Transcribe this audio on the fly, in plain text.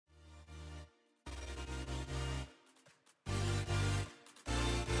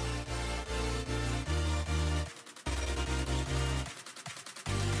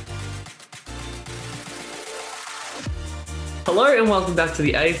Hello and welcome back to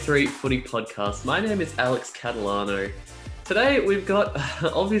the A3 Footy Podcast. My name is Alex Catalano. Today we've got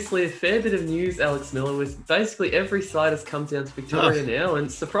obviously a fair bit of news, Alex Miller, with basically every side has come down to Victoria now, and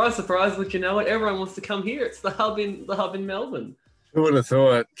surprise, surprise, would you know it, everyone wants to come here. It's the hub in Melbourne. Who would have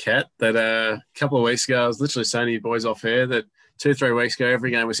thought, Kat, that a couple of weeks ago, I was literally saying to you boys off air that 2-3 weeks ago,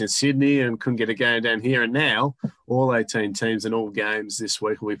 every game was in Sydney and couldn't get a game down here. And now all 18 teams and all games this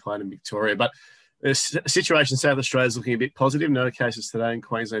week will be played in Victoria. But the situation in South Australia is looking a bit positive. No cases today in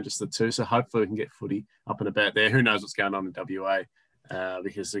Queensland, just the two. So hopefully we can get footy up and about there. Who knows what's going on in WA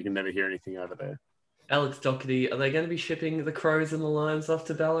because we can never hear anything over there. Alex Doherty, are they going to be shipping the Crows and the Lions off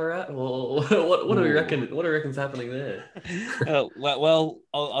to Ballarat? Or what do we reckon? What do we reckon's happening there? I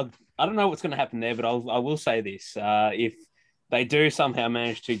don't know what's going to happen there, but I will say this: if they do somehow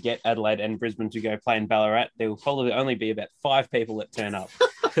manage to get Adelaide and Brisbane to go play in Ballarat, there will probably only be about 5 people that turn up.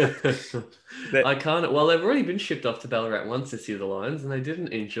 I can't. Well, they've already been shipped off to Ballarat once this year, the Lions, and they didn't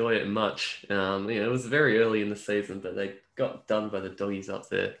enjoy it much. It was very early in the season, but they got done by the doggies up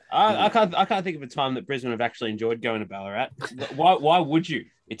there. I can't think of a time that Brisbane have actually enjoyed going to Ballarat. Why would you?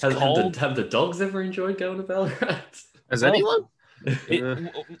 It's cold. Have the dogs ever enjoyed going to Ballarat? Has anyone?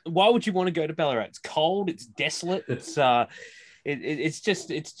 Why would you want to go to Ballarat? It's cold. It's desolate. It's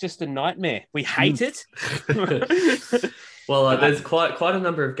just a nightmare. We hate it. Well, there's quite a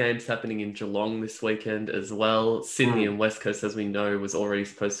number of games happening in Geelong this weekend as well. Sydney and West Coast, as we know, was already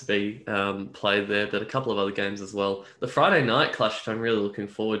supposed to be played there, but a couple of other games as well. The Friday night clash, which I'm really looking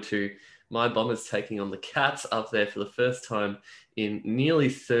forward to. My Bombers taking on the Cats up there for the first time in nearly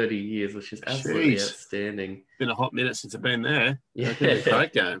 30 years, which is absolutely outstanding. Been a hot minute since I've been there. Yeah. It's a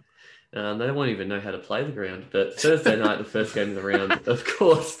great game. They won't even know how to play the ground. But Thursday night, the first game of the round, of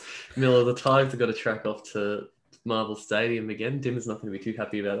course, Miller, the Tigers have got to track off to Marvel Stadium again. Dimmer's not going to be too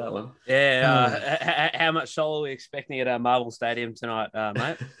happy about that one. Yeah. How much soul are we expecting at Marvel Stadium tonight,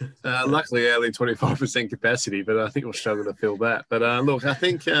 mate? Luckily, only 25% capacity, but I think we'll struggle to fill that. But look, I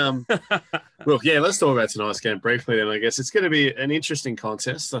think, let's talk about tonight's game briefly then, I guess. It's going to be an interesting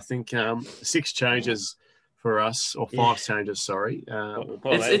contest. I think 6 changes for us, or 5 changes, sorry.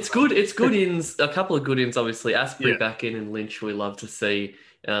 It's good. It's good ins, a couple of good ins, obviously. Asprey back in and Lynch, we love to see.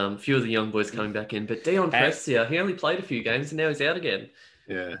 A few of the young boys coming back in, but Dion Prestia, he only played a few games and now he's out again.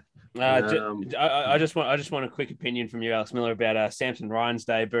 Yeah. I just want a quick opinion from you, Alex Miller, about Samson Ryan's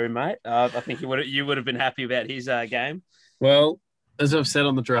debut, mate. I think you would have been happy about his game. Well, as I've said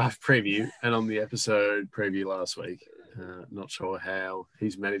on the draft preview and on the episode preview last week, not sure how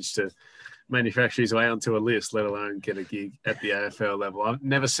he's managed to manufacture his way onto a list, let alone get a gig at the AFL level. I've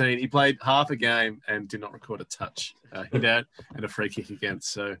never seen. He played half a game and did not record a touch. Hit out and a free kick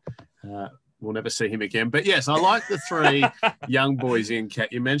against. So we'll never see him again. But yes, I like the 3 young boys in.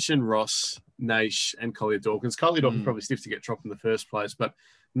 Kat, you mentioned Ross, Naish, and Collier Dawkins. Collier Dawkins probably stiff to get dropped in the first place, but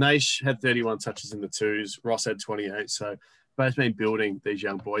Naish had 31 touches in the 2s. Ross had 28. So both been building these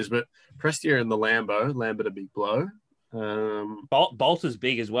young boys. But Prestia and the Lambert a big blow. Bolter's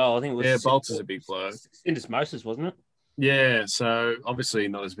big as well. I think it was Bolter's a big blow. Syndesmosis, wasn't it? Yeah, so obviously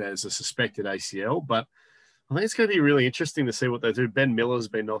not as bad as a suspected ACL, but I think it's going to be really interesting to see what they do. Ben Miller's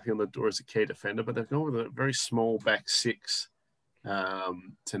been knocking on the door as a key defender, but they've gone with a very small back 6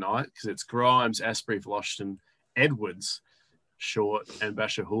 tonight because it's Grimes, Asprey, Vloshton, Edwards, Short, and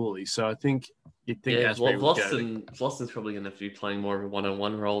Basher Hooley. So I think you'd think Asprey would go. Vloshton's probably going to have to be playing more of a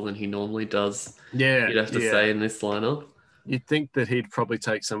one-on-one role than he normally does. Yeah, you'd have to say in this lineup. You'd think that he'd probably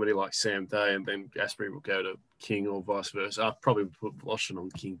take somebody like Sam Day and then Asprey will go to King or vice versa. I'd probably put Vloshton on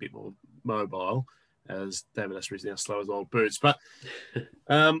King, a bit more mobile, as David Asprey's now slow as old boots. But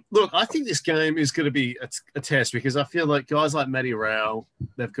look, I think this game is going to be a test because I feel like guys like Matty Rowell,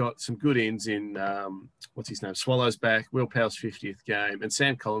 they've got some good ins in, what's his name, Swallows back, Will Powell's 50th game, and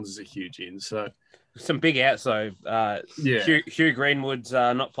Sam Collins is a huge in. So some big outs, though. Hugh Greenwood's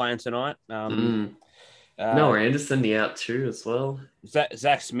not playing tonight. Noah Anderson, the out too as well.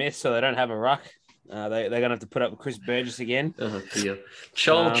 Zach Smith, so they don't have a ruck. They're going to have to put up with Chris Burgess again. Oh, dear.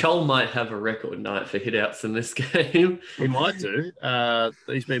 Chol might have a record night for hit-outs in this game. He might do.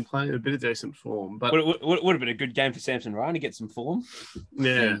 He's been playing a bit of decent form. But would have been a good game for Samson Ryan to get some form.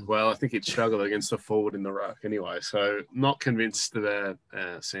 Yeah, well, I think he'd struggle against a forward in the ruck anyway. So not convinced that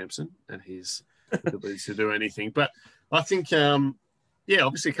Samson and his ability to do anything. But I think,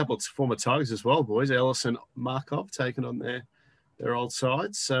 obviously a couple of former Tigers as well, boys. Ellis and Markov taking on their old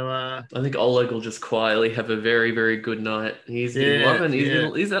sides. So I think Oleg will just quietly have a very, very good night. He's been loving.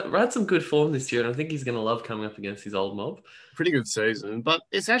 He's had some good form this year, and I think he's going to love coming up against his old mob. Pretty good season, but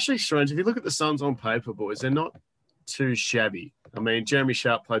it's actually strange. If you look at the Suns on paper, boys, they're not too shabby. I mean, Jeremy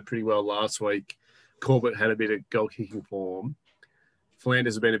Sharp played pretty well last week. Corbett had a bit of goal-kicking form.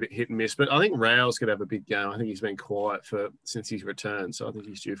 Flanders has been a bit hit and miss, but I think Rao's going to have a big game. I think he's been quiet since he's returned, so I think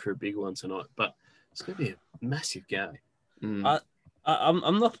he's due for a big one tonight. But it's going to be a massive game.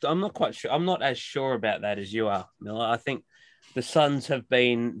 I'm not quite sure. I'm not as sure about that as you are, Miller. I think the Suns have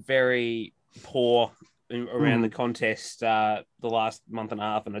been very poor around the contest the last month and a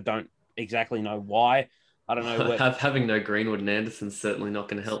half, and I don't exactly know why. I don't know. Having no Greenwood and Anderson's certainly not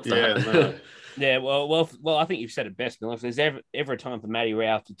going to help Yeah, that. no. Yeah, well. I think you've said it best, Miller. If there's ever a time for Matty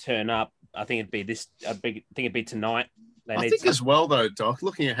Rao to turn up, I think it'd be this. I think it'd be tonight. I think as well, though, Doc,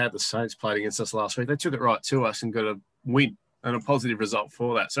 looking at how the Saints played against us last week, they took it right to us and got a win and a positive result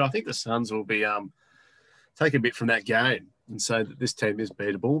for that. So I think the Suns will be take a bit from that game and say that this team is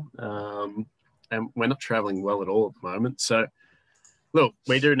beatable. And we're not travelling well at all at the moment. So, look,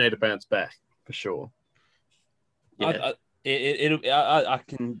 we do need to bounce back for sure. Yeah.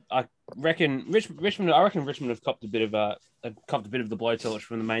 I reckon Richmond. I reckon Richmond have copped a bit of the blowtorch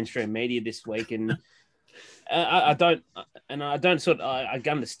from the mainstream media this week, and I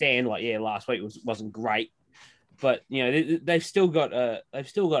understand. Like, yeah, last week wasn't great, but you know they've still got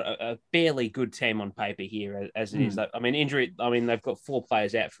a fairly good team on paper here as it is. I mean, injury. I mean, they've got 4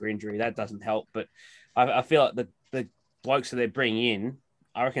 players out for injury. That doesn't help, but I feel like the blokes that they're bringing in,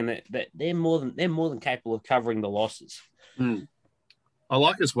 I reckon that they're more than capable of covering the losses. I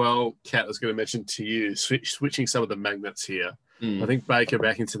like as well, Kat, I was going to mention to you, switching some of the magnets here. I think Baker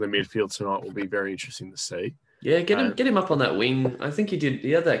back into the midfield tonight will be very interesting to see. Yeah, get him up on that wing. I think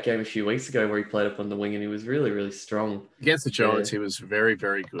he had that game a few weeks ago where he played up on the wing and he was really, really strong. Against the Giants, He was very,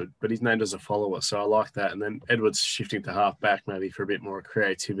 very good, but he's named as a follower, so I like that. And then Edwards shifting to half back maybe for a bit more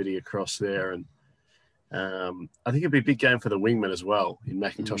creativity across there. And I think it'd be a big game for the wingman as well in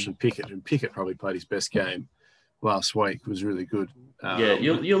McIntosh and Pickett. And Pickett probably played his best game last week. Was really good.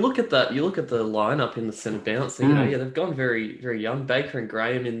 You look at that. You look at the lineup in the centre bounce. You know, they've gone very, very young. Baker and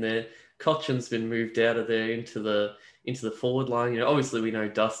Graham in there. Cochin's been moved out of there into the forward line. You know, obviously we know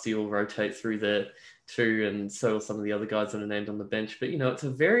Dusty will rotate through there too, and so will some of the other guys that are named on the bench. But you know, it's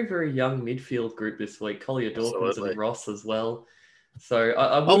a very, very young midfield group this week. Collier Dawkins and Ross as well. So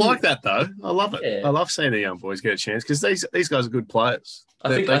I like that though. I love it. Yeah. I love seeing the young boys get a chance because these guys are good players.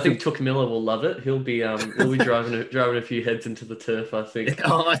 I think Took Miller will love it. He'll be driving a few heads into the turf. I think.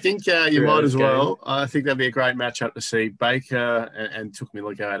 I think you might as well. I think that'd be a great matchup to see Baker and Took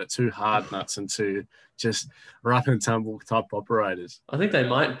Miller go at it. 2 hard nuts and 2 just rough and tumble type operators. I think they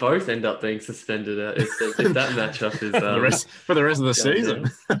might both end up being suspended if that matchup is for the rest of the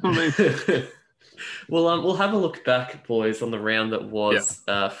season. I mean. Well, we'll have a look back, boys, on the round that was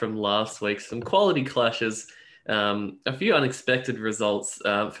from last week. Some quality clashes, a few unexpected results.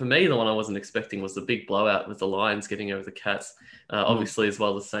 For me, the one I wasn't expecting was the big blowout with the Lions getting over the Cats. Obviously, as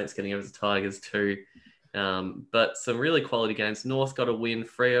well, the Saints getting over the Tigers too. But some really quality games. North got a win.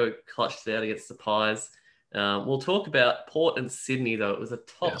 Freo clutched it out against the Pies. We'll talk about Port and Sydney, though. It was a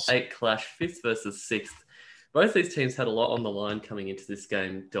top 8 clash, 5th versus 6th. Both these teams had a lot on the line coming into this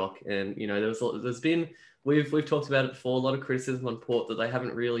game, Doc. And, you know, there's been, we've talked about it before, a lot of criticism on Port that they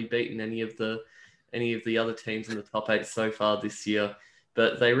haven't really beaten any of the other teams in the top 8 so far this year.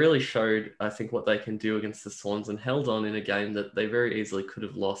 But they really showed, I think, what they can do against the Swans and held on in a game that they very easily could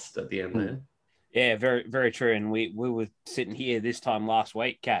have lost at the end there. Yeah, very, very true. And we were sitting here this time last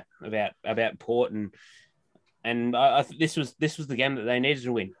week, Kat, about Port, and this was the game that they needed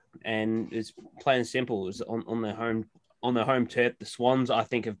to win. And it's plain and simple. It was on their home turf. The Swans, I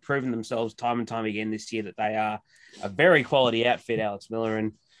think, have proven themselves time and time again this year that they are a very quality outfit, Alex Miller.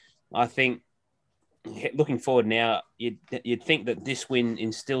 And I think looking forward now, you'd think that this win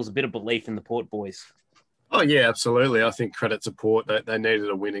instills a bit of belief in the Port boys. Oh yeah, absolutely. I think credit to Port. They needed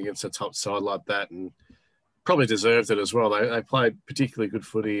a win against a top side like that, and probably deserved it as well. They played particularly good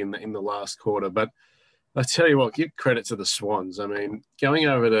footy in the last quarter, but I tell you what, give credit to the Swans. I mean, going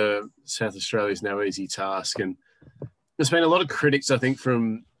over to South Australia is no easy task. And there's been a lot of critics, I think,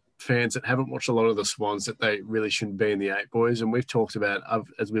 from fans that haven't watched a lot of the Swans that they really shouldn't be in the 8 boys. And we've talked about,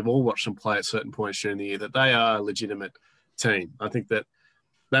 as we've all watched them play at certain points during the year, that they are a legitimate team. I think that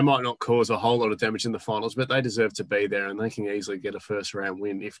they might not cause a whole lot of damage in the finals, but they deserve to be there and they can easily get a first-round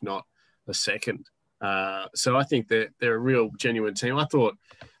win, if not a second. So I think they're a real genuine team. I thought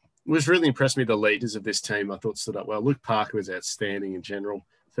it was really impressed me, the leaders of this team, I thought stood up well. Luke Parker was outstanding in general,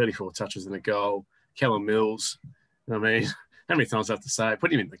 34 touches and a goal. Callum Mills, I mean, how many times I have to say it?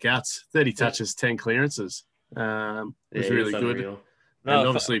 Put him in the guts, 30 touches, 10 clearances. It was really good. Unreal. And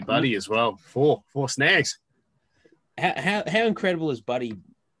obviously Buddy as well, four snags. How incredible is Buddy?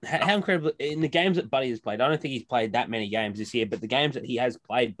 How incredible in the games that Buddy has played. I don't think he's played that many games this year, but the games that he has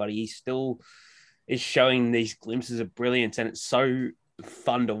played, Buddy, he still is showing these glimpses of brilliance, and it's so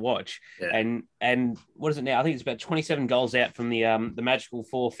fun to watch. Yeah. And what is it now? I think it's about 27 goals out from the magical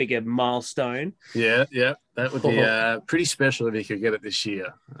 4-figure milestone. Yeah, that would be pretty special if he could get it this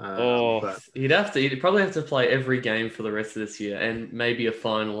year. But He'd probably have to play every game for the rest of this year, and maybe a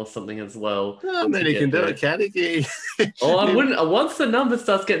final or something as well. I mean, he can do it, can he? I wouldn't. Once the number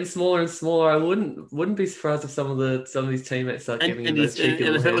starts getting smaller and smaller, I wouldn't be surprised if some of these teammates start giving him those cheeky.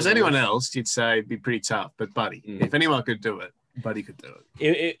 And if it was anyone else, you'd say it'd be pretty tough. But Buddy, if anyone could do it, Buddy could do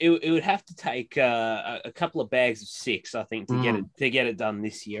it. It would have to take a couple of bags of 6, I think, to get it done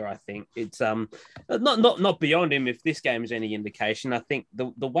this year. I think it's not beyond him. If this game is any indication, I think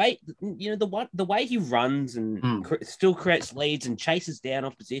the way the way he runs and still creates leads and chases down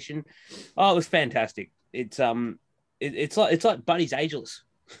opposition, it was fantastic. It's like Buddy's ageless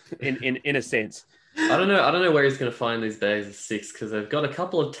in a sense. I don't know where he's going to find these bags of 6 because they've got a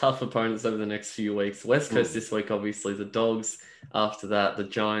couple of tough opponents over the next few weeks. West Coast this week, obviously, the Dogs. After that, the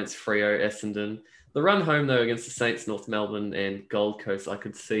Giants, Freo, Essendon. The run home, though, against the Saints, North Melbourne, and Gold Coast, I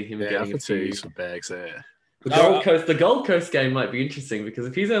could see him getting a few bags there. The Gold Coast game might be interesting because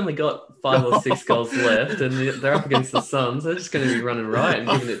if he's only got 5 or 6 goals left and they're up against the Suns, they're just going to be running right and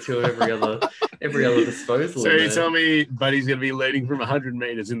giving it to every other disposal. So you tell me Buddy's going to be leading from 100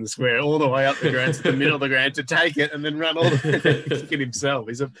 metres in the square all the way up the ground to the middle of the ground to take it and then run all the way to kick it himself.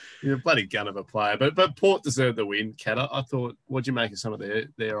 He's a bloody gun of a player. But Port deserved the win, Kat. I thought, what'd you make of some of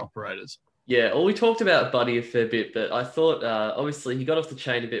their operators? Yeah, well, we talked about Buddy a fair bit, but I thought, obviously, he got off the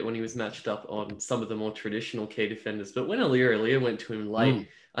chain a bit when he was matched up on some of the more traditional key defenders. But when Aliir went to him late,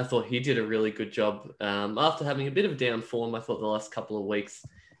 I thought he did a really good job. After having a bit of down form, I thought the last couple of weeks,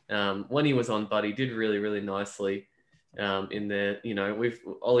 when he was on Buddy, did really, really nicely in there. You know,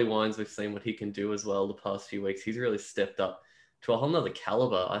 Ollie Wines, we've seen what he can do as well the past few weeks. He's really stepped up to a whole nother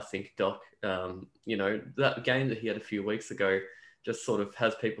caliber, I think, Doc. You know, that game that he had a few weeks ago just sort of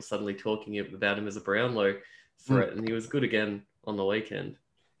has people suddenly talking about him as a Brownlow threat, and he was good again on the weekend.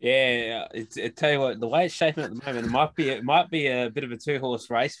 Yeah, I tell you what, the way it's shaping at the moment, it might be a bit of a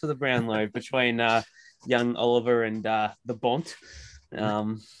 2-horse race for the Brownlow between young Oliver and the Bont.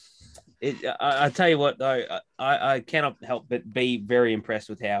 I tell you what, though, I cannot help but be very impressed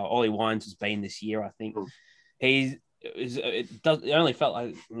with how Ollie Wines has been this year. I think it only felt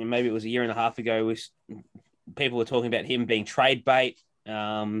like maybe it was a year and a half ago. People were talking about him being trade bait,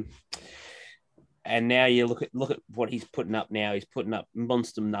 and now you look at what he's putting up now. He's putting up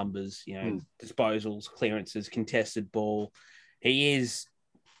monster numbers, disposals, clearances, contested ball. He is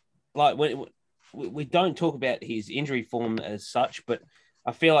like we don't talk about his injury form as such, but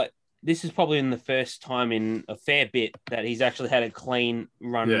I feel like this is probably in the first time in a fair bit that he's actually had a clean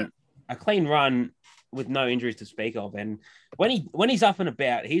run, with no injuries to speak of. And when he's up and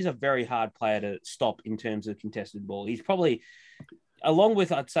about, he's a very hard player to stop in terms of contested ball. He's probably, along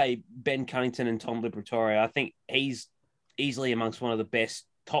with, I'd say, Ben Cunnington and Tom Liberatore, I think he's easily amongst one of the best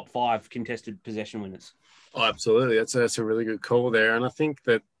top 5 contested possession winners. Oh, absolutely. That's a really good call there. And I think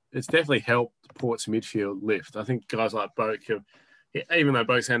that it's definitely helped Port's midfield lift. I think guys like Boak have, even though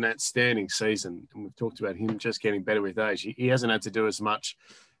Boak's had an outstanding season, and we've talked about him just getting better with age, he hasn't had to do as much,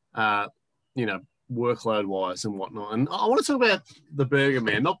 workload wise and whatnot. And I want to talk about the Burger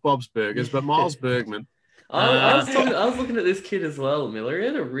Man, not Bob's Burgers, but Miles Bergman. I was looking at this kid as well, Miller. He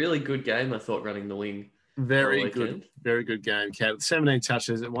had a really good game, I thought, running the wing. Very good game, Kat. 17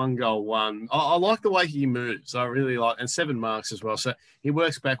 touches, 1 goal, 1. I like the way he moves. I really like, and 7 marks as well. So he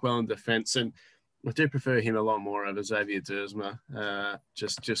works back well in defence, and I do prefer him a lot more over Xavier Dersma,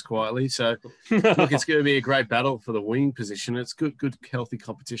 just quietly. So look, it's going to be a great battle for the wing position. It's good, healthy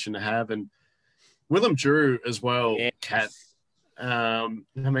competition to have, and Willem Drew as well, Kat. I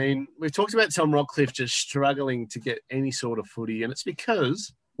mean, we've talked about Tom Rockcliffe just struggling to get any sort of footy, and it's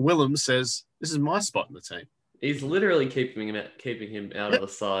because Willem says, this is my spot in the team. He's literally keeping him out of the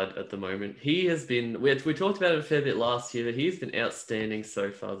side at the moment. He has been, we talked about it a fair bit last year, but he's been outstanding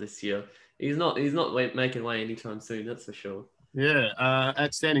so far this year. He's not making way anytime soon, that's for sure. Yeah,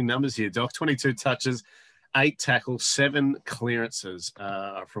 outstanding numbers here, Doc. 22 touches, 8 tackles, 7 clearances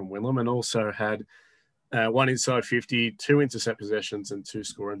from Willem, and also had 1 inside 50, 2 intercept possessions, and 2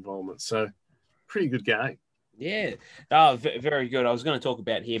 score involvements. So, pretty good game. Yeah, very good. I was going to talk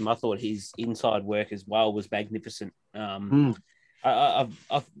about him. I thought his inside work as well was magnificent. I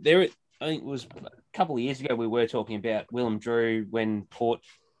think it was a couple of years ago we were talking about Willem Drew when Port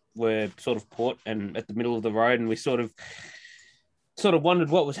were sort of Port and at the middle of the road, and we sort of wondered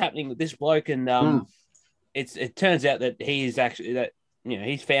what was happening with this bloke. And it turns out that he is actually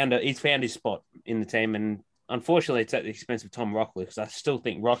he's found his spot in the team, and unfortunately it's at the expense of Tom Rockcliffe, because I still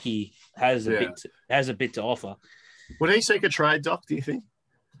think Rocky has a bit to offer. Would he seek a trade, Doc, do you think?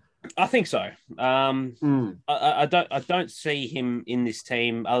 I think so. I don't see him in this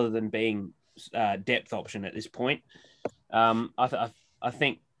team other than being depth option at this point. I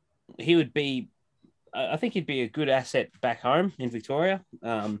think he would be. I think he'd be a good asset back home in Victoria.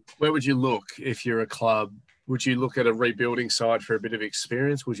 Where would you look if you're a club? Would you look at a rebuilding side for a bit of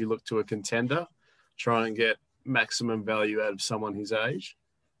experience? Would you look to a contender, try and get maximum value out of someone his age?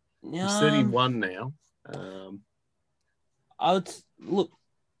 He's 31 now. I would look.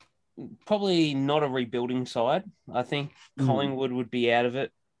 Probably not a rebuilding side. I think Collingwood would be out of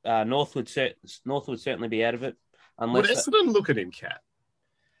it. North would certainly be out of it. Unless Essendon look at him, Cat.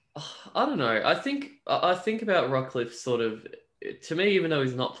 I don't know. I think about Rockcliffe sort of, to me, even though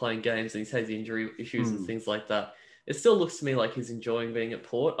he's not playing games and he has injury issues and things like that, it still looks to me like he's enjoying being at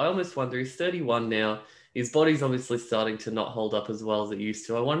Port. I almost wonder, he's 31 now. His body's obviously starting to not hold up as well as it used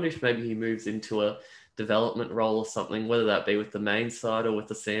to. I wonder if maybe he moves into a development role or something, whether that be with the main side or with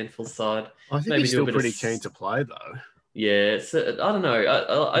the Sandful side. I think maybe he's still pretty keen to play, though. Yeah, I don't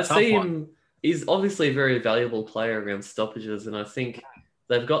know. I see him. He's obviously a very valuable player around stoppages, and I think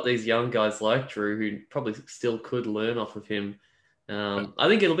they've got these young guys like Drew who probably still could learn off of him. I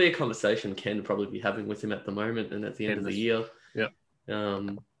think it'll be a conversation Ken will probably be having with him at the moment and at the end of the year. Yeah.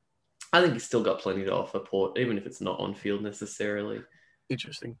 I think he's still got plenty to offer Port, even if it's not on field necessarily.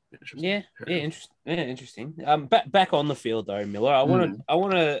 Interesting. Yeah, interesting. Back on the field though, Miller. I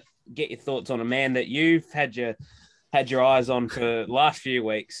want to get your thoughts on a man that you've had your eyes on for the last few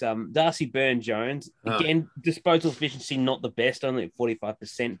weeks. Darcy Byrne-Jones. Again, disposal efficiency not the best, only at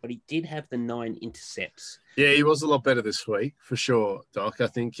 45%, but he did have the 9 intercepts. Yeah, he was a lot better this week for sure, Doc. I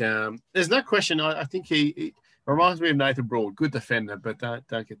think there's no question. I think he reminds me of Nathan Broad, good defender, but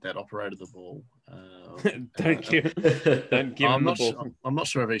don't get that operator the ball. Don't give him the ball. I'm not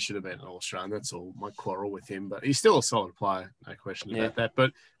sure if he should have been an All-Australian. That's all my quarrel with him, but he's still a solid player, no question about that.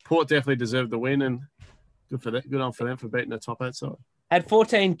 But Port definitely deserved the win, and good for that. Good on for them for beating the top 8 side. Had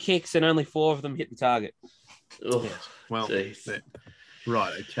 14 kicks and only 4 of them hit the target. Oh, yes. Well,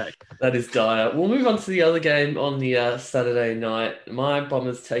 right, okay. That is dire. We'll move on to the other game on the Saturday night. My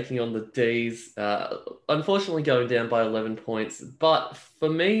Bombers taking on the D's. Unfortunately going down by 11 points. But for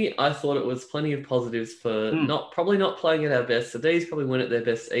me, I thought it was plenty of positives for probably not playing at our best. The D's probably weren't at their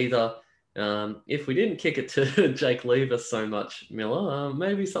best either. If we didn't kick it to Jake Lever so much, Miller,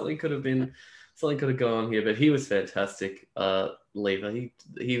 maybe something could have gone on here. But he was fantastic, Lever.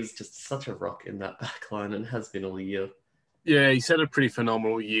 He was just such a rock in that back line and has been all year. Yeah, he's had a pretty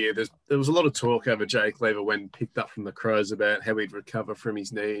phenomenal year. There was a lot of talk over Jake Lever when picked up from the Crows about how he'd recover from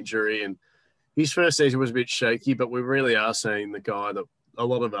his knee injury. And his first season was a bit shaky, but we really are seeing the guy that a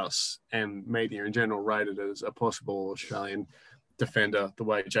lot of us and media in general rated as a possible Australian defender, the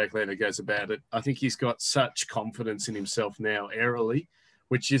way Jake Lever goes about it. I think he's got such confidence in himself now, aerially,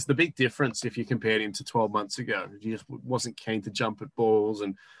 which is the big difference if you compared him to 12 months ago. He just wasn't keen to jump at balls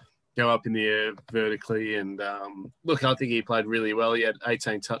and go up in the air vertically. And look, I think he played really well. He had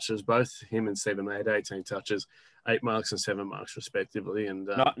 18 touches, both him and Stephen May had 18 touches, 8 marks and 7 marks respectively. And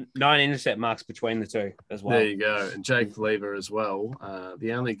 9 intercept marks between the two as well. There you go. And Jake Lever as well,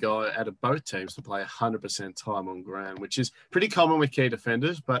 the only guy out of both teams to play 100% time on ground, which is pretty common with key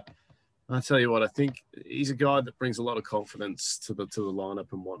defenders. But I tell you what, I think he's a guy that brings a lot of confidence to the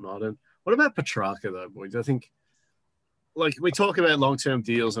lineup and whatnot. And what about Petrarca though, boys? I think, like, we talk about long-term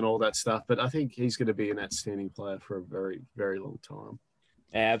deals and all that stuff, but I think he's going to be an outstanding player for a very, very long time.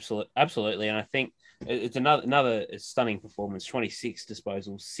 Yeah, absolutely. And I think it's another stunning performance. 26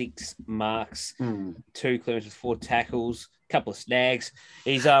 disposals, 6 marks, 2 clearances, 4 tackles, a couple of snags.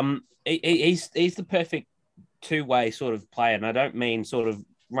 He's the perfect two-way sort of player. And I don't mean sort of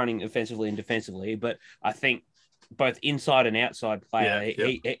running offensively and defensively, but I think both inside and outside player,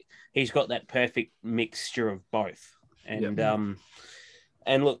 he's got that perfect mixture of both. And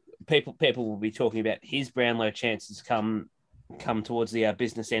and look, people will be talking about his Brownlow chances come towards the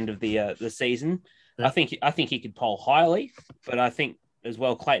business end of the season. Yeah. I think he could poll highly, but I think as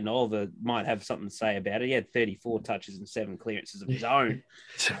well Clayton Oliver might have something to say about it. He had 34 touches and 7 clearances of his own.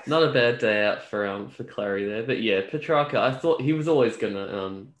 Not a bad day out for Clary there, but yeah, Petrarca. I thought he was always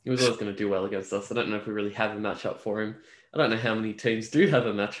gonna do well against us. I don't know if we really have a matchup for him. I don't know how many teams do have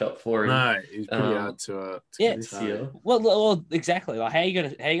a matchup for him. No, he's pretty hard to this year. Well, exactly. Like, how are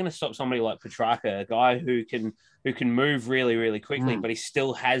you gonna stop somebody like Petrarca, a guy who can move really, really quickly, but he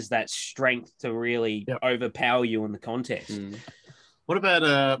still has that strength to really overpower you in the contest. What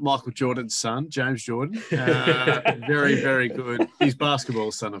about Michael Jordan's son, James Jordan? Very, very good. His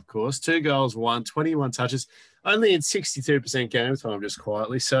basketball son, of course. 2 goals, 21 touches, only in 62% game time, just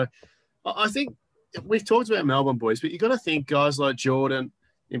quietly. So I think we've talked about Melbourne boys, but you got to think guys like Jordan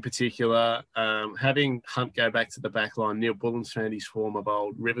in particular, having Hunt go back to the back line, Neil Bullen's found his form of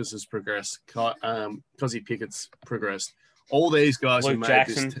old, Rivers has progressed, Cozzy Pickett's progressed. All these guys Luke have made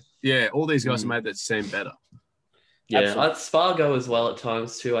Jackson. all these guys have made that team better. Yeah, Spargo as well at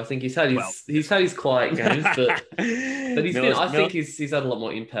times too. I think he's had his quiet games, but he's been. I think he's had a lot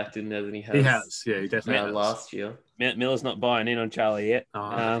more impact in there than he has. He has, yeah, he definitely has. Last year. Miller's not buying in on Charlie yet. No,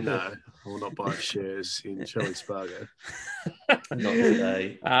 I will not buy shares in Charlie Spargo. Not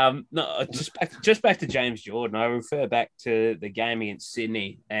today. No, just back to James Jordan. I refer back to the game against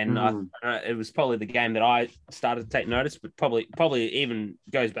Sydney, and it was probably the game that I started to take notice, but probably even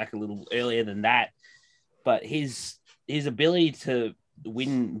goes back a little earlier than that. But his ability to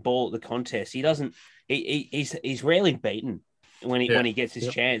win ball at the contest, he's rarely beaten when he gets his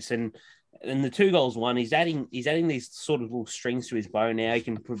chance. And the 2 goals won, he's adding these sort of little strings to his bow now. He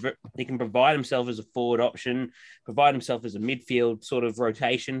can provide himself as a forward option, provide himself as a midfield sort of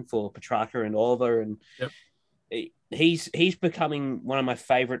rotation for Petrarca and Oliver, and he's becoming one of my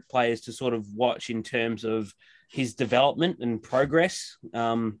favorite players to sort of watch in terms of his development and progress.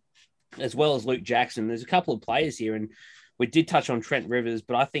 As well as Luke Jackson. There's a couple of players here, and we did touch on Trent Rivers,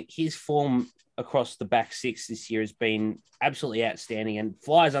 but I think his form across the back 6 this year has been absolutely outstanding and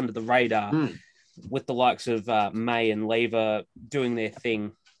flies under the radar with the likes of May and Lever doing their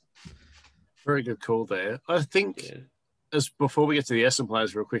thing. Very good call there. I think, as before we get to the Essendon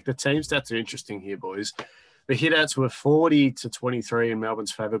players real quick, the team stats are interesting here, boys. The hit-outs were 40-23 in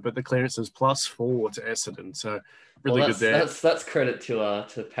Melbourne's favour, but the clearances +4 to Essendon. So really good there. That's credit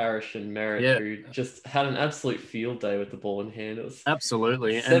to Parrish and Merritt, who just had an absolute field day with the ball in hand. It was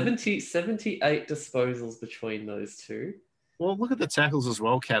absolutely 78 disposals between those two. Well, look at the tackles as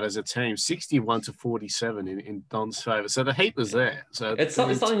well, Kat, as a team, 61-47 in Don's favour. So the heat was there. So it's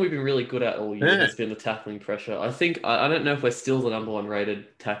something we've been really good at all year. Has been the tackling pressure. I think I don't know if we're still the number 1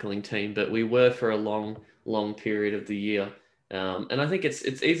 rated tackling team, but we were for a long period of the year. And I think it's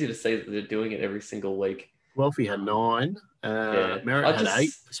easy to say that they're doing it every single week. Wealthy had 9. Merritt had 8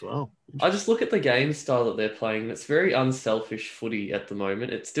 as well. I just look at the game style that they're playing, and it's very unselfish footy at the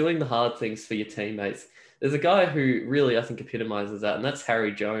moment. It's doing the hard things for your teammates. There's a guy who really, I think, epitomizes that, and that's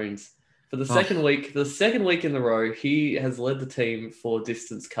Harry Jones. For the second week in a row, he has led the team for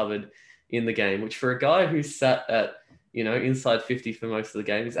distance covered in the game, which for a guy who sat at, inside 50 for most of the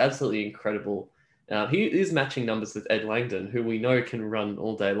game is absolutely incredible. He is matching numbers with Ed Langdon, who we know can run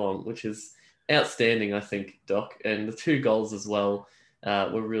all day long, which is outstanding, I think, Doc. And the 2 goals as well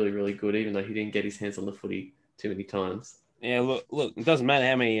were really, really good, even though he didn't get his hands on the footy too many times. Yeah, look, it doesn't matter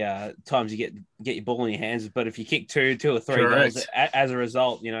how many times you get your ball in your hands, but if you kick two or three goals as a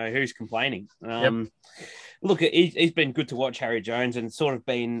result, who's complaining? Look, he's been good to watch, Harry Jones, and sort of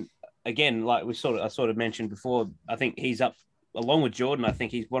been, again, like I sort of mentioned before, I think he's up, along with Jordan, I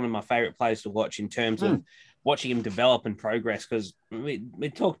think he's one of my favourite players to watch in terms of watching him develop and progress, because we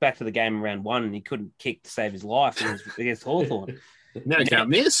talked back to the game in round 1 and he couldn't kick to save his life against Hawthorn. Now he can't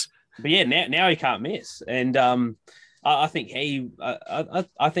miss. But yeah, now he can't miss. And I think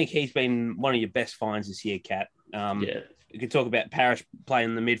he's been one of your best finds this year, Kat. You could talk about Parrish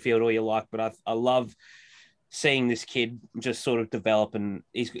playing the midfield all you like, but I love seeing this kid just sort of develop, and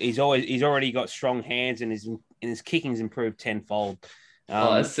he's already got strong hands, and his kicking's improved tenfold.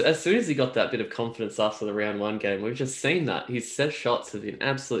 As soon as he got that bit of confidence after the round 1 game, we've just seen that his set shots have been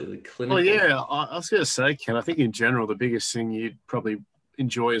absolutely clinical. Well, yeah, I was going to say, Ken, I think in general the biggest thing you'd probably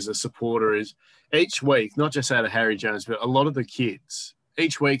enjoy as a supporter is each week, not just out of Harry Jones, but a lot of the kids,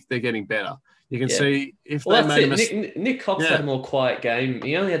 each week they're getting better. You can see if they made a mistake. Nick Cox had a more quiet game.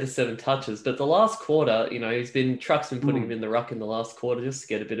 He only had the 7 touches, but the last quarter, Truck's been putting him in the ruck in the last quarter just to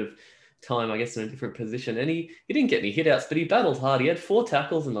get a bit of time, I guess, in a different position. And he didn't get any hit-outs, but he battled hard. He had 4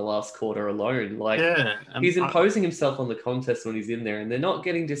 tackles in the last quarter alone. He's imposing himself on the contest when he's in there, and they're not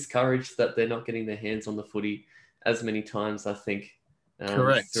getting discouraged that they're not getting their hands on the footy as many times, I think,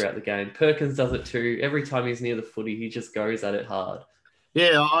 correct, throughout the game. Perkins does it too. Every time he's near the footy, he just goes at it hard.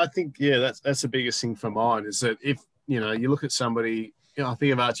 Yeah, I think, that's the biggest thing for mine is that if, you look at somebody, I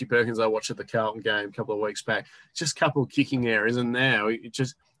think of Archie Perkins I watched at the Carlton game a couple of weeks back, just a couple of kicking errors, and now it's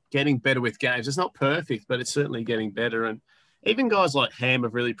just getting better with games. It's not perfect, but it's certainly getting better. And even guys like Ham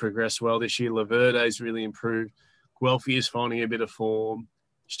have really progressed well this year. Laverde's really improved. Guelphy is finding a bit of form.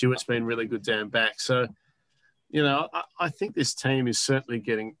 Stewart's been really good down back. So, I think this team is certainly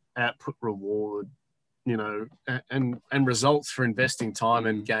getting output reward, and results for investing time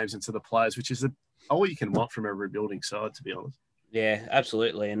and games into the players, which is all you can want from a rebuilding side, to be honest. Yeah,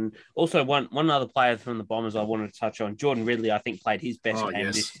 absolutely. And also one other player from the Bombers I wanted to touch on, Jordan Ridley, I think played his best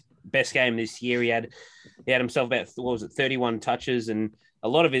game best game this year. He had himself about 31 touches, and a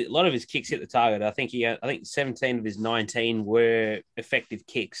lot of his kicks hit the target. I think 17 of his 19 were effective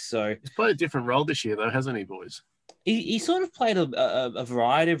kicks. So he's played a different role this year, though, hasn't he, boys? He sort of played a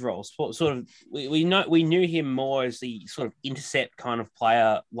variety of roles. Sort of, we knew him more as the sort of intercept kind of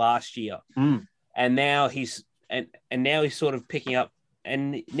player last year, and now he's sort of picking up,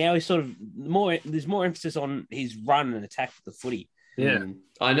 and now he's sort of more. There's more emphasis on his run and attack with the footy. Yeah,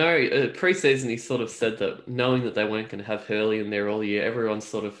 I know. Pre-season, he sort of said that knowing that they weren't going to have Hurley in there all year, everyone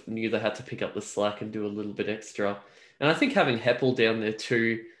sort of knew they had to pick up the slack and do a little bit extra. And I think having Heppel down there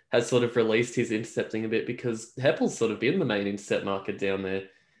too has sort of released his intercepting a bit, because Heppel's sort of been the main intercept marker down there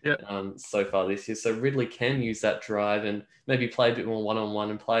so far this year. So Ridley can use that drive and maybe play a bit more one-on-one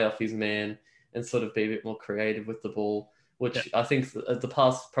and play off his man and sort of be a bit more creative with the ball, which I think the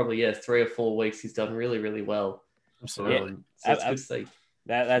past probably 3 or 4 weeks he's done really, really well. Absolutely. So it's good to see.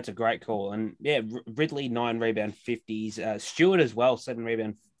 That's a great call. And Ridley 9 rebound 50s, Stewart as well 7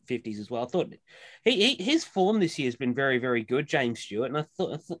 rebound 50s as well. I thought his form this year has been very, very good, James Stewart. And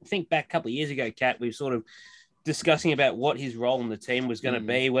I think back a couple of years ago, Kat, we were sort of discussing about what his role in the team was going to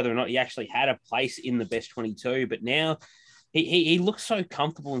be, whether or not he actually had a place in the best 22. But now he looks so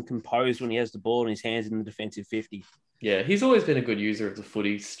comfortable and composed when he has the ball in his hands in the defensive 50. Yeah, he's always been a good user of the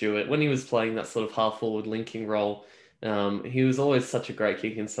footy, Stewart. When he was playing that sort of half-forward linking role, he was always such a great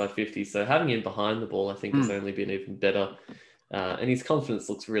kick inside 50. So having him behind the ball, I think, has only been even better. And his confidence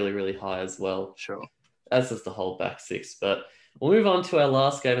looks really, really high as well. Sure. As does the whole back six. But we'll move on to our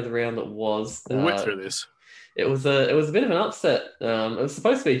last game of the round that was... We'll whip through this. It was a bit of an upset. It was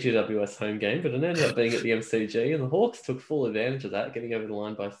supposed to be a GWS home game, but it ended up being at the MCG, and the Hawks took full advantage of that, getting over the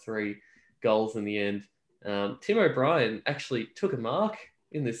line by 3 goals in the end. Tim O'Brien actually took a mark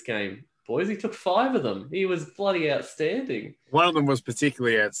in this game, boys. He took 5 of them. He was bloody outstanding. One of them was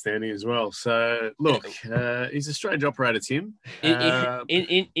particularly outstanding as well. So, look, he's a strange operator, Tim.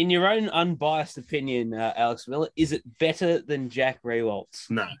 In your own unbiased opinion, Alex Miller, is it better than Jack Rewalt's?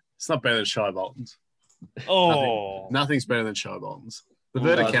 No, it's not better than Shy Bolton's. Oh, nothing's better than Shy Bolton's. The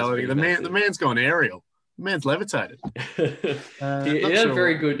verticality, the man's gone aerial. The man's levitated. He had a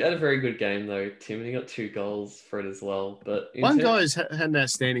very good game though, Tim, and he got 2 goals for it as well. But one guy who's had an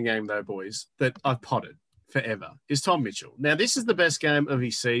outstanding game though, boys, that I've potted forever is Tom Mitchell. Now, this is the best game of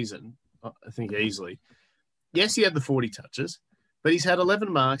his season, I think, easily. Yes, he had the 40 touches, but he's had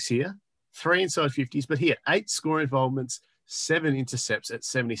 11 marks here, 3 inside 50s, but here 8 score involvements, 7 intercepts at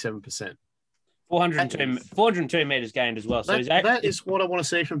 77%. 402 meters gained as well. So that is what I want to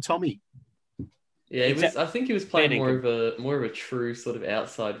see from Tommy. Yeah, I think he was playing more of a true sort of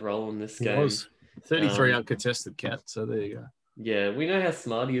outside role in this game. He was 33 uncontested, Cat. So there you go. Yeah, we know how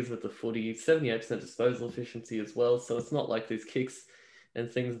smart he is with the footy. 78% disposal efficiency as well. So it's not like these kicks and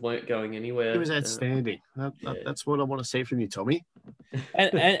things weren't going anywhere. He was outstanding. That's what I want to see from you, Tommy.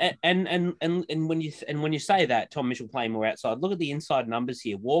 And when you say that, Tom Mitchell playing more outside, look at the inside numbers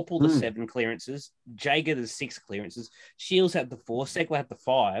here. Warple the 7 clearances, Jager the 6 clearances, Shields had the 4, Segler had the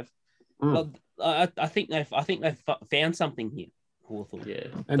 5. Well, I think they've found something here. Hawthorn. Yeah,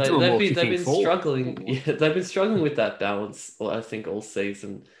 they've been struggling. Yeah, they've been struggling with that balance. I think all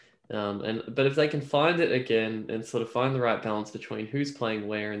season. But if they can find it again and sort of find the right balance between who's playing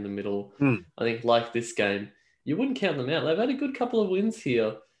where in the middle, I think like this game, you wouldn't count them out. They've had a good couple of wins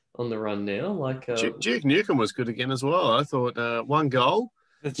here on the run now. Like Duke Nukem was good again as well. I thought 1 goal,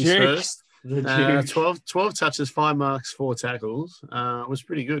 the Duke. First, 12 touches, 5 marks, 4 tackles. Was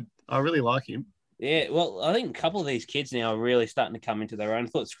pretty good. I really like him. Yeah, well, I think a couple of these kids now are really starting to come into their own. I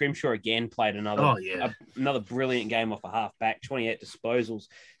thought Scrimshaw again played another brilliant game off a half back, 28 disposals,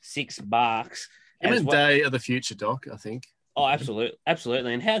 6 marks. And Day of the future, Doc, I think. Oh,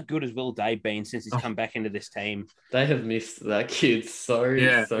 absolutely. And how good has Will Day been since he's come back into this team? They have missed that kid so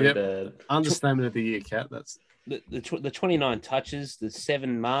bad. Understatement of the year, Cat. That's the 29 touches, the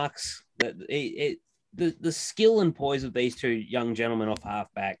 7 marks, the skill and poise of these 2 young gentlemen off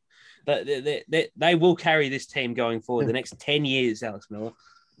half back. They will carry this team going forward the next 10 years, Alex Miller.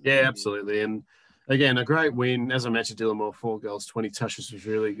 Yeah, absolutely. And again, a great win. As I mentioned, Dylan Moore, 4 goals, 20 touches was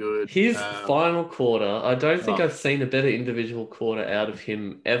really good. His final quarter, I don't think I've seen a better individual quarter out of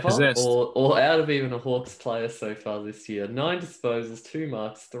him ever, or out of even a Hawks player so far this year. 9 disposals, 2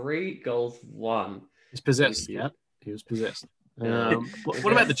 marks, 3 goals, 1. He's possessed, yeah. He was possessed.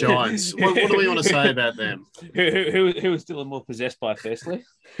 What about the Giants? What do we want to say about them? Who was Dylan Moore possessed by, firstly?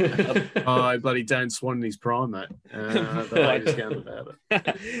 Bloody Dane Swan in his prime, mate. The latest game about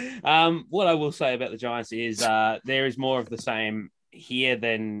it. What I will say about the Giants is there is more of the same here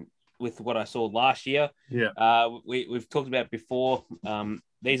than with what I saw last year. Yeah. We've talked about before.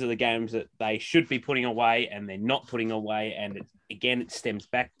 these are the games that they should be putting away, and they're not putting away. And it stems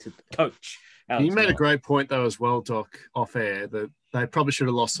back to the coach. You made a great point, though, as well, Doc, off air, that they probably should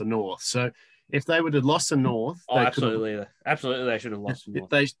have lost to North. So if they would have lost to North, absolutely, they should have lost to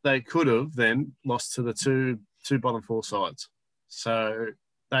North. They could have then lost to the two bottom four sides. So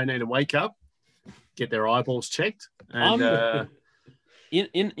they need to wake up, get their eyeballs checked, and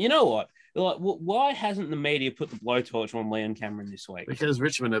you know what? Like, why hasn't the media put the blowtorch on Leon Cameron this week? Because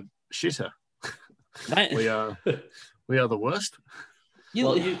Richmond are shitter. we are the worst.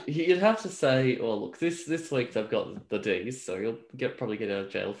 You'd have to say, look, this week they've got the D's, so you'll probably get out of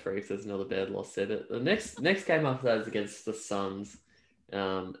jail free if there's another bad loss there. But the next game after that is against the Suns.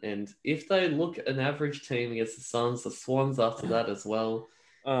 And if they look an average team against the Suns, the Swans after that as well,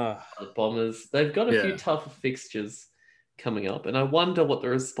 the Bombers, they've got a few tougher fixtures coming up. And I wonder what the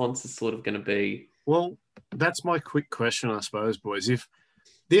response is sort of going to be. Well, that's my quick question, I suppose, boys. If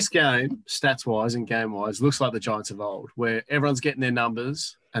this game, stats-wise and game-wise, looks like the Giants of old, where everyone's getting their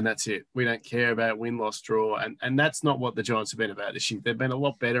numbers and that's it. We don't care about win, loss, draw. And that's not what the Giants have been about this year. They've been a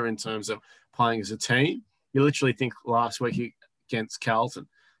lot better in terms of playing as a team. You literally think last week against Carlton,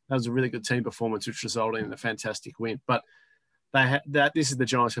 that was a really good team performance, which resulted in a fantastic win. But this is the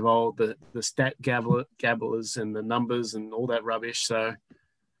Giants of old, the stat gabblers and the numbers and all that rubbish. So,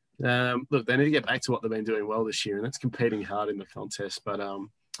 look, they need to get back to what they've been doing well this year, and that's competing hard in the contest. But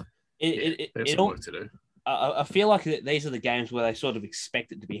there's some work to do. I feel like these are the games where they sort of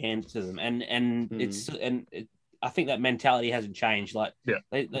expect it to be handed to them, and I think that mentality hasn't changed. Like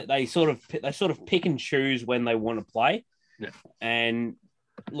they sort of pick and choose when they want to play. Yeah. And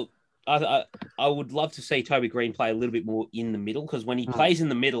look, I would love to see Toby Green play a little bit more in the middle, because when he plays in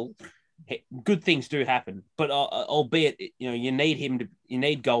the middle, good things do happen. But albeit, you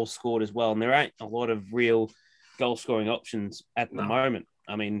need goals scored as well, and there ain't a lot of real goal scoring options at the moment.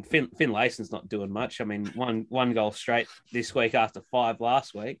 I mean, Finn Layson's not doing much. I mean, one goal straight this week after 5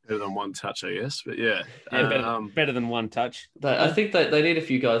 last week. Better than one touch, I guess. But yeah, better than one touch. I think that they need a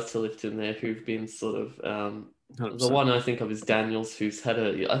few guys to lift in there who've been sort of. 100%. The one I think of is Daniels, who's had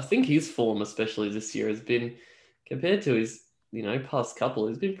I think his form, especially this year, has been, compared to his, past couple,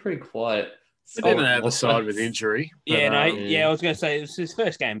 has been pretty quiet. He didn't have the side with injury. But, I was going to say it was his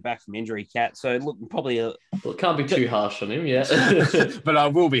first game back from injury, Cat. So look, probably it can't be too harsh on him, yeah. But I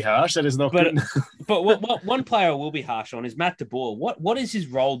will be harsh. That is not good. But what one player I will be harsh on is Matt De Boer. What is his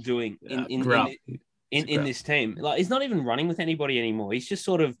role doing in this team? Like, he's not even running with anybody anymore. He's just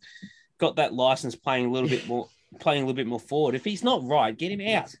sort of got that license playing a little bit more forward. If he's not right, get him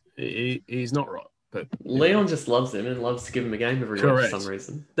out. He's not right. But Leon just loves him and loves to give him a game every week for some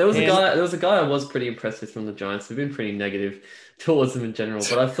reason. There was a guy I was pretty impressed with from the Giants. We've been pretty negative towards them in general,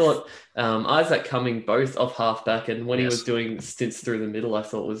 but I thought Isaac Cumming, both off halfback, and when he was doing stints through the middle, I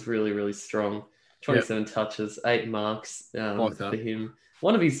thought was really, really strong. 27 touches, 8 marks for him.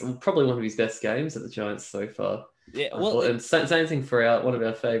 Probably one of his best games at the Giants so far. Yeah, well, and same thing for one of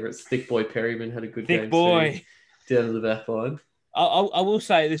our favourites, Thick Boy Perryman, had a good game too, down to the back line. I will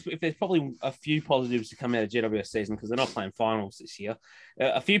say this: if there's probably a few positives to come out of GWS season, because they're not playing finals this year.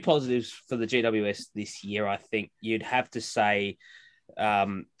 A few positives for the GWS this year, I think you'd have to say,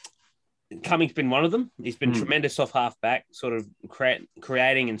 Cumming's been one of them. He's been tremendous off halfback, sort of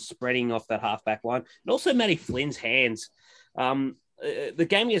creating and spreading off that halfback line, and also Matty Flynn's hands. The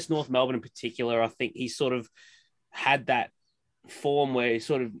game against North Melbourne in particular, I think he sort of had that form where he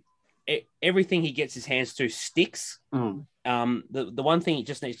sort of everything he gets his hands to sticks. The one thing he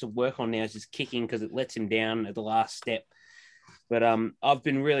just needs to work on now is his kicking, because it lets him down at the last step. But I've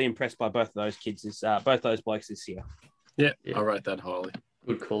been really impressed by both of those kids, both those blokes this year. Yeah, I rate that highly.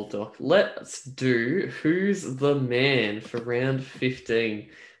 Good call, Doc. Let's do Who's the Man for round 15.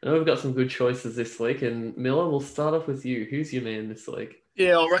 I know we've got some good choices this week, and Miller, we'll start off with you. Who's your man this week?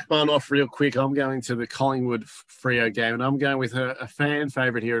 Yeah, I'll rack mine off real quick. I'm going to the Collingwood Freo game, and I'm going with a fan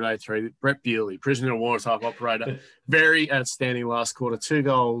favourite here at A3, Brett Bewley, prisoner of war type operator. Very outstanding last quarter. 2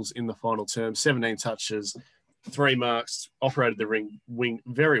 goals in the final term, 17 touches, 3 marks, operated the wing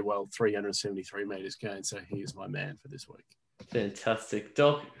very well, 373 metres gained. So he is my man for this week. Fantastic.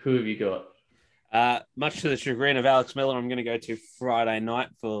 Doc, who have you got? Much to the chagrin of Alex Miller, I'm going to go to Friday night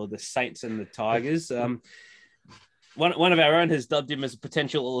for the Saints and the Tigers. One of our own has dubbed him as a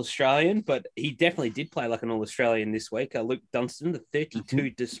potential All-Australian, but he definitely did play like an All-Australian this week. Luke Dunstan, the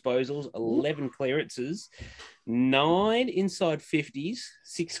 32 disposals, 11 clearances, 9 inside 50s,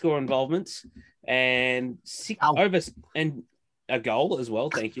 6 score involvements, and a goal as well.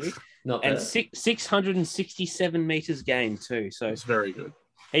 Thank you. Not bad. And 667 meters gained too. So it's very good.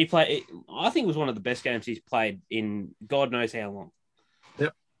 He played. I think it was one of the best games he's played in God knows how long.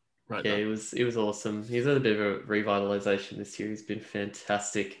 Yep, Right. Yeah, it was awesome. He's had a bit of a revitalization this year. He's been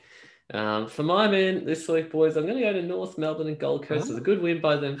fantastic. For my man this week, boys, I'm going to go to North Melbourne and Gold Coast. It was a good win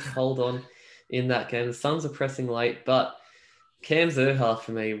by them to hold on in that game. The Suns are pressing late, but Cam Zurhaar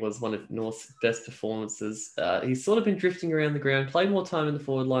for me was one of North's best performances. He's sort of been drifting around the ground, played more time in the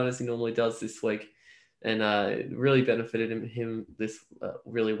forward line as he normally does this week, and it really benefited him this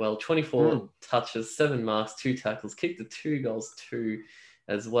really well. 24 touches, 7 marks, 2 tackles, kicked the 2 goals, 2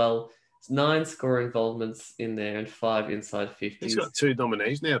 as well. 9 score involvements in there and 5 inside 50s. He's got 2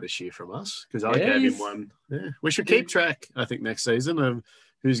 nominees now this year from us because I Yeah, gave him one. Yeah. We should keep track, I think, next season of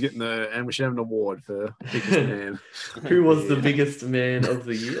who's getting and we should have an award for biggest man. Who was the biggest man of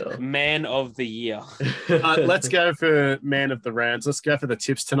the year? Man of the year. Let's go for man of the rounds. Let's go for the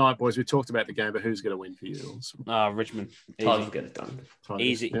tips tonight, boys. We talked about the game, but who's going to win for you? Richmond. Tigers will get it done.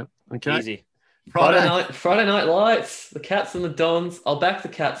 Easy. Yep. Okay. Easy. Friday night lights. The Cats and the Dons. I'll back the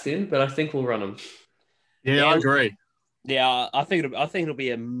Cats in, but I think we'll run them. Yeah, I agree. Yeah, I think it'll be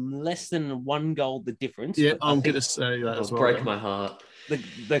a less than 1 goal the difference. Yeah, I'm going to say that as well. Break my heart.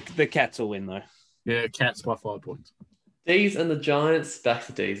 The Cats will win though. Yeah, Cats by 5 points. D's and the Giants. Back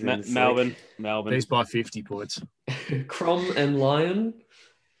to D's. Melbourne. D's by 50 points. Crom and Lion.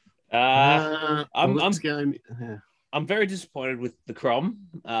 I'm going. Yeah. I'm very disappointed with the Crom,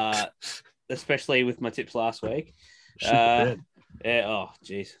 especially with my tips last week. Shit the bed. Yeah. Oh,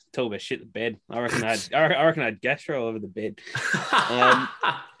 jeez. Talk about shit the bed. I reckon I had gastro over the bed. I'm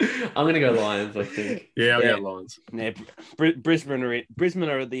gonna go Lions. I think. Yeah, I'll go Lions. Yeah, Brisbane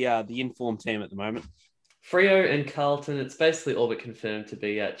are the informed team at the moment. Freo and Carlton. It's basically all but confirmed to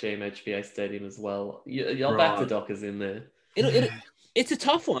be at GMHBA Stadium as well. I'll back the Dockers in there. It's a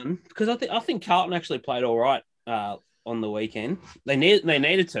tough one because I think Carlton actually played all right on the weekend. They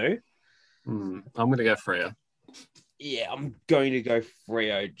needed to. I'm going to go Freo. Yeah, I'm going to go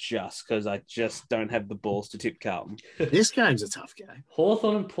Freo just because I just don't have the balls to tip Carlton. This game's a tough game.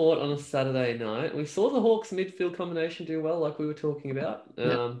 Hawthorn and Port on a Saturday night. We saw the Hawks midfield combination do well, like we were talking about.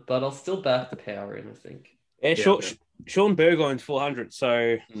 But I'll still back the power in, I think. Yeah, Sean Burgoyne's 400.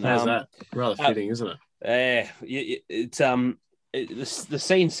 So how's that? Rather fitting, isn't it? It's the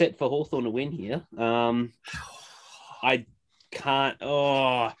scene's set for Hawthorn to win here. I can't.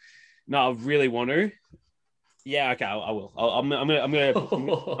 Oh no, I really want to. Yeah, okay, I will. I'm gonna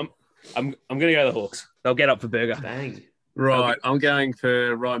go the Hawks. They'll get up for Burger. Bang. Right, I'm going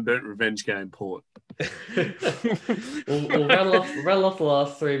for Ryan Burton revenge game, Port. we'll rattle off the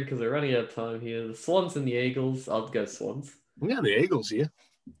last 3 because we're running out of time here. The Swans and the Eagles. I'll go Swans. I'm going the Eagles here.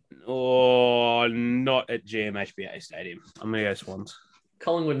 Oh, not at GMHBA Stadium. I'm going to go Swans.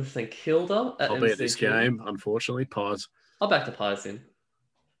 Collingwood and St Kilda. I'll be at this game, unfortunately. Pies. I'll back the Pies in.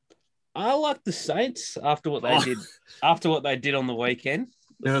 I like the Saints after what they did. After what they did on the weekend.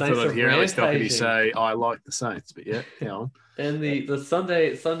 I thought I'd hear Alex Doherty say, "I like the Saints," but yeah, go on. And the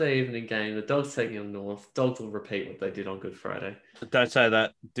Sunday evening game, the Dogs taking on North. Dogs will repeat what they did on Good Friday. Don't say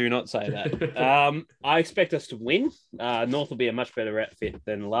that. Do not say that. I expect us to win. North will be a much better outfit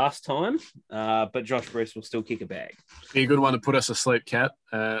than last time, but Josh Bruce will still kick a bag. Be a good one to put us asleep, Cat.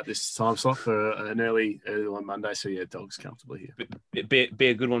 This time slot for an early one Monday. So yeah, Dogs comfortably here. Be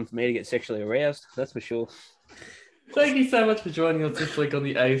a good one for me to get sexually aroused. That's for sure. Thank you so much for joining us this week on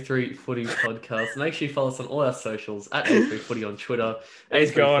the A3 Footy podcast. Make sure you follow us on all our socials at A3 Footy on Twitter,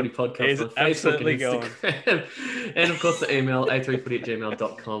 A3 Footy podcast on Facebook and Instagram, and of course the email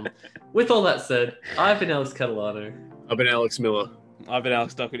a3footy@gmail.com. With all that said, I've been Alex Catalano. I've been Alex Miller. I've been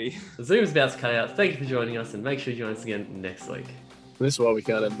Alex Doherty. The Zoom is about to cut out. Thank you for joining us, and make sure you join us again next week. This is why we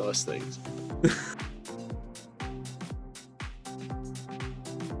can't have nice things.